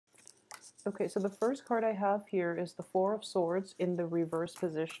Okay, so the first card I have here is the Four of Swords in the reverse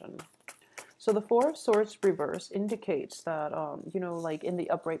position. So the Four of Swords reverse indicates that, like in the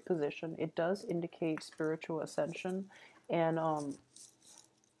upright position, it does indicate spiritual ascension, and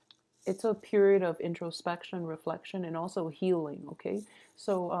it's a period of introspection, reflection, and also healing. Okay,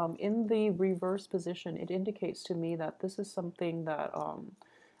 so in the reverse position, it indicates to me that this is something that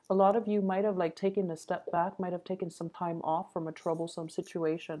a lot of you might have like taken a step back, might have taken some time off from a troublesome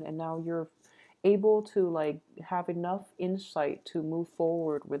situation, and now you're able to like have enough insight to move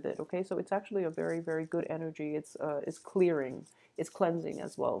forward with it. Okay, so it's actually a very, very good energy. It's clearing, it's cleansing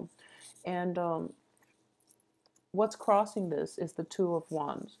as well. And what's crossing this is the Two of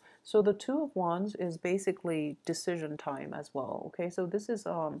Wands. So the Two of Wands is basically decision time as well. Okay, so this is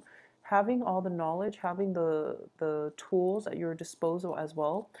having all the knowledge, having the tools at your disposal as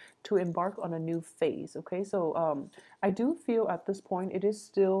well to embark on a new phase. Okay, so I do feel at this point it is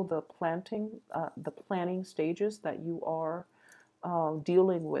still the planning stages that you are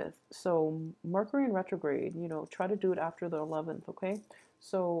dealing with. So Mercury in retrograde, try to do it after the 11th, okay?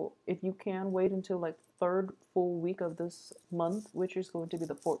 So if you can wait until like third full week of this month, which is going to be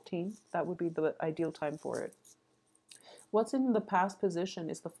the 14th, that would be the ideal time for it. What's in the past position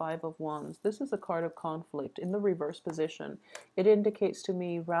is the Five of Wands. This is a card of conflict. In the reverse position, it indicates to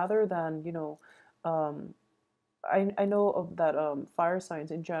me rather than, um, I know of that fire signs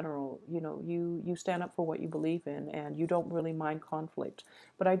in general, you stand up for what you believe in and you don't really mind conflict.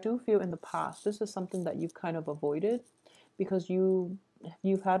 But I do feel in the past this is something that you've kind of avoided because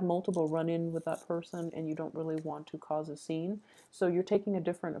you've had multiple run-in with that person and you don't really want to cause a scene. So you have taken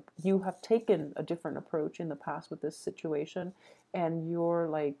a different approach in the past with this situation and you're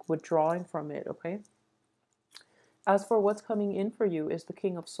like withdrawing from it, okay? As for what's coming in for you is the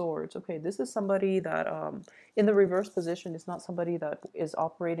King of Swords. Okay, this is somebody that in the reverse position is not somebody that is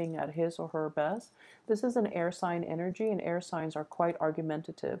operating at his or her best. This is an air sign energy, and air signs are quite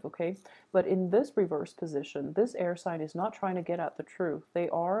argumentative, okay? But in this reverse position, this air sign is not trying to get at the truth. They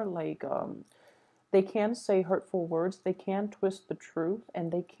are like, they can say hurtful words, they can twist the truth,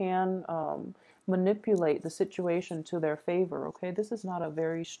 and they can manipulate the situation to their favor, okay? This is not a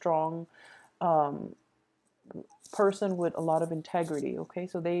very strong um, person with a lot of integrity. Okay,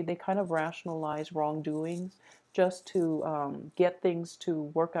 so they kind of rationalize wrongdoings just to get things to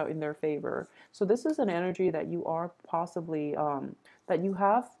work out in their favor. So this is an energy that you are possibly that you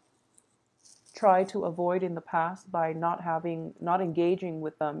have tried to avoid in the past by not engaging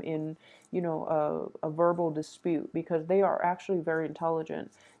with them in a verbal dispute because they are actually very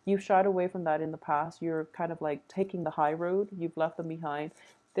intelligent. You've shied away from that in the past. You're kind of like taking the high road. You've left them behind.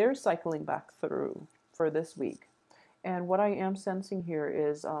 They're cycling back through for this week. And what I am sensing here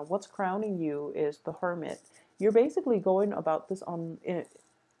is what's crowning you is the Hermit. You're basically going about this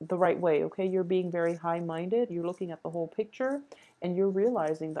the right way, okay? You're being very high-minded. You're looking at the whole picture, and you're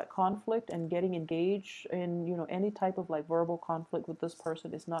realizing that conflict and getting engaged in any type of like verbal conflict with this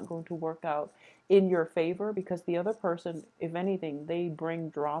person is not going to work out in your favor because the other person, if anything, they bring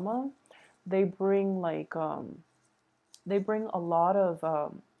drama. They bring like they bring a lot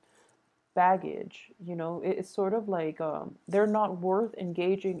of baggage. It's sort of like they're not worth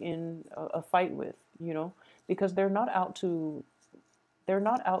engaging in a fight with, because they're not out to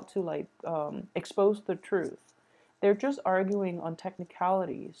like expose the truth. They're just arguing on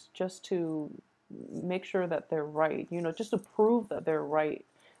technicalities just to make sure that they're right, just to prove that they're right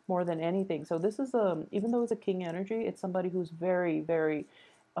more than anything. So this is even though it's a king energy, it's somebody who's very, very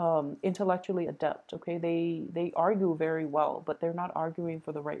intellectually adept. Okay, they argue very well, but they're not arguing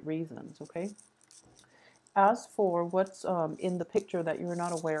for the right reasons. Okay. As for what's in the picture that you're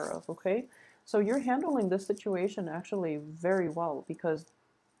not aware of, okay, so you're handling this situation actually very well because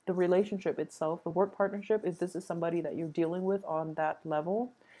the relationship itself, the work partnership, if this is somebody that you're dealing with on that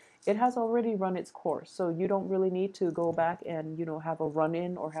level, it has already run its course. So you don't really need to go back and, have a run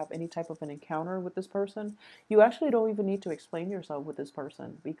in or have any type of an encounter with this person. You actually don't even need to explain yourself with this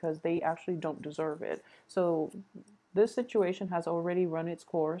person because they actually don't deserve it. So this situation has already run its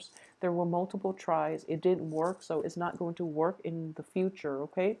course. There were multiple tries. It didn't work, so it's not going to work in the future,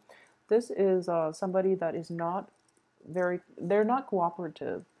 okay? This is somebody that is not they're not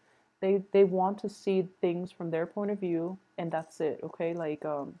cooperative. They want to see things from their point of view, and that's it, okay? Like,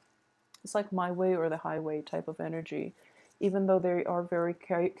 it's like my way or the highway type of energy. Even though they are very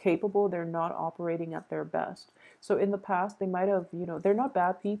capable, they're not operating at their best. So in the past, they might have, they're not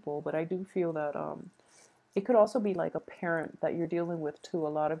bad people, but I do feel that it could also be like a parent that you're dealing with too, a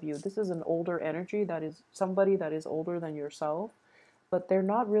lot of you. This is an older energy that is somebody that is older than yourself, but they're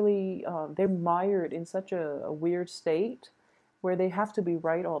not really, they're mired in such a weird state. where they have to be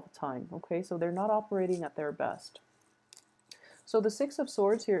right all the time. Okay, so they're not operating at their best. So the Six of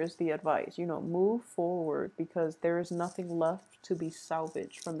Swords here is the advice, move forward because there is nothing left to be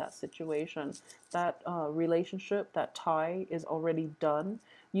salvaged from that situation. That relationship, that tie is already done.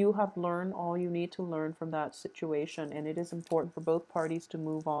 You have learned all you need to learn from that situation, and it is important for both parties to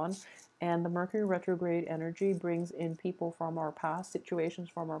move on. And the Mercury retrograde energy brings in people from our past, situations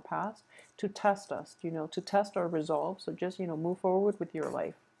from our past, to test us, to test our resolve. So just, move forward with your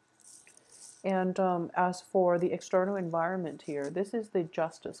life. And as for the external environment here, this is the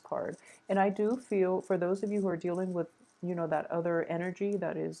Justice card. And I do feel for those of you who are dealing with, that other energy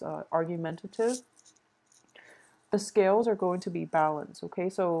that is argumentative, the scales are going to be balanced. Okay,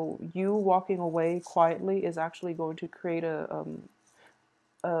 so you walking away quietly is actually going to create a,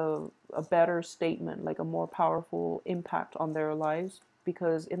 a better statement, like a more powerful impact on their lives.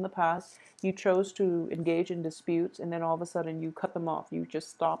 Because in the past, you chose to engage in disputes and then all of a sudden you cut them off. You just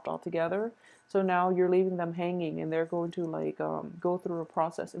stopped altogether. So now you're leaving them hanging, and they're going to go through a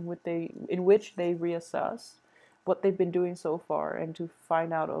process in which they reassess what they've been doing so far and to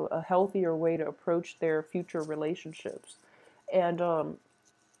find out a healthier way to approach their future relationships. And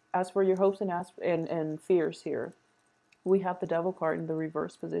as for your hopes and fears here, we have the Devil card in the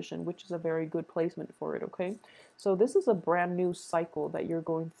reverse position, which is a very good placement for it, okay? So this is a brand new cycle that you're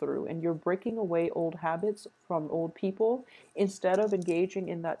going through, and you're breaking away old habits from old people. Instead of engaging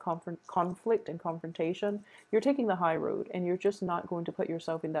in that conflict and confrontation, you're taking the high road, and you're just not going to put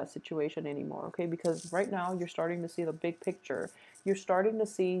yourself in that situation anymore, okay? Because right now, you're starting to see the big picture. You're starting to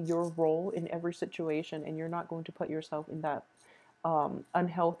see your role in every situation, and you're not going to put yourself in that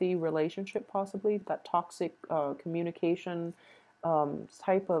unhealthy relationship, possibly that toxic communication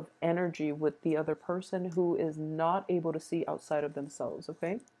type of energy with the other person who is not able to see outside of themselves.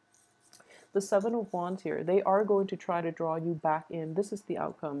 Okay, the Seven of Wands here, they are going to try to draw you back in. This is the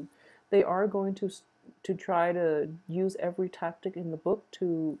outcome. They are going to try to use every tactic in the book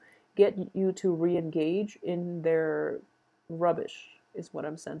to get you to re-engage in their rubbish, is what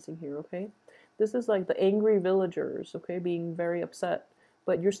I'm sensing here. Okay, this is like the angry villagers, okay, being very upset,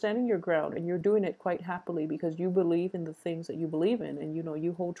 but you're standing your ground and you're doing it quite happily because you believe in the things that you believe in, and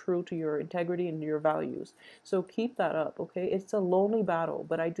you hold true to your integrity and your values. So keep that up, okay? It's a lonely battle,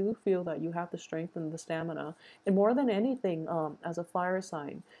 but I do feel that you have the strength and the stamina. And more than anything, as a fire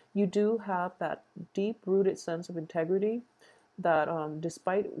sign, you do have that deep rooted sense of integrity that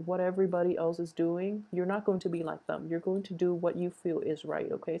despite what everybody else is doing, you're not going to be like them. You're going to do what you feel is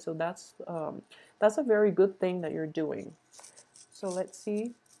right. Okay, so that's a very good thing that you're doing. So let's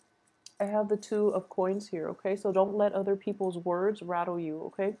see. I have the Two of Coins here. Okay, so don't let other people's words rattle you.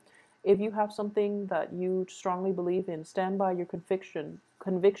 Okay, if you have something that you strongly believe in, stand by your conviction,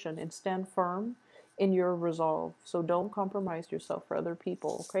 and stand firm in your resolve. So don't compromise yourself for other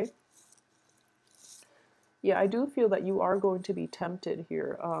people. Okay. Yeah, I do feel that you are going to be tempted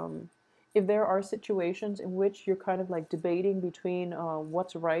here. If there are situations in which you're kind of like debating between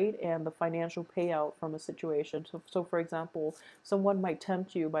what's right and the financial payout from a situation. So for example, someone might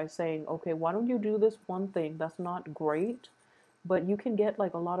tempt you by saying, okay, why don't you do this one thing that's not great, but you can get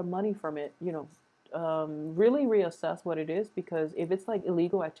like a lot of money from it, really reassess what it is, because if it's like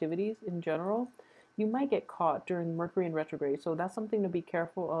illegal activities in general, you might get caught during Mercury in retrograde. So that's something to be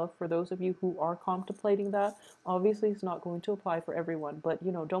careful of for those of you who are contemplating that. Obviously, it's not going to apply for everyone, but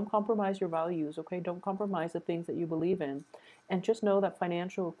don't compromise your values, okay? Don't compromise the things that you believe in. And just know that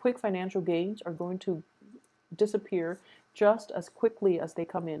quick financial gains are going to disappear just as quickly as they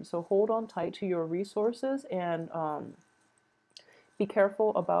come in. So hold on tight to your resources and be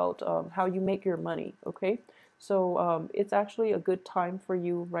careful about how you make your money, okay? So it's actually a good time for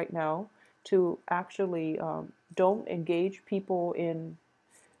you right now to actually don't engage people in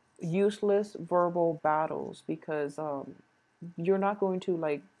useless verbal battles, because you're not going to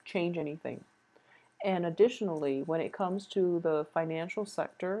like change anything. And additionally, when it comes to the financial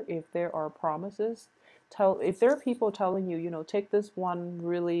sector, if there are promises, if there are people telling you, take this one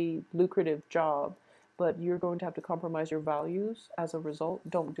really lucrative job, but you're going to have to compromise your values as a result,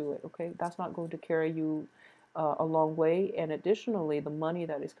 don't do it, okay? That's not going to carry you a long way. And additionally, the money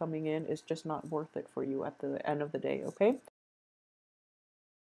that is coming in is just not worth it for you at the end of the day, okay?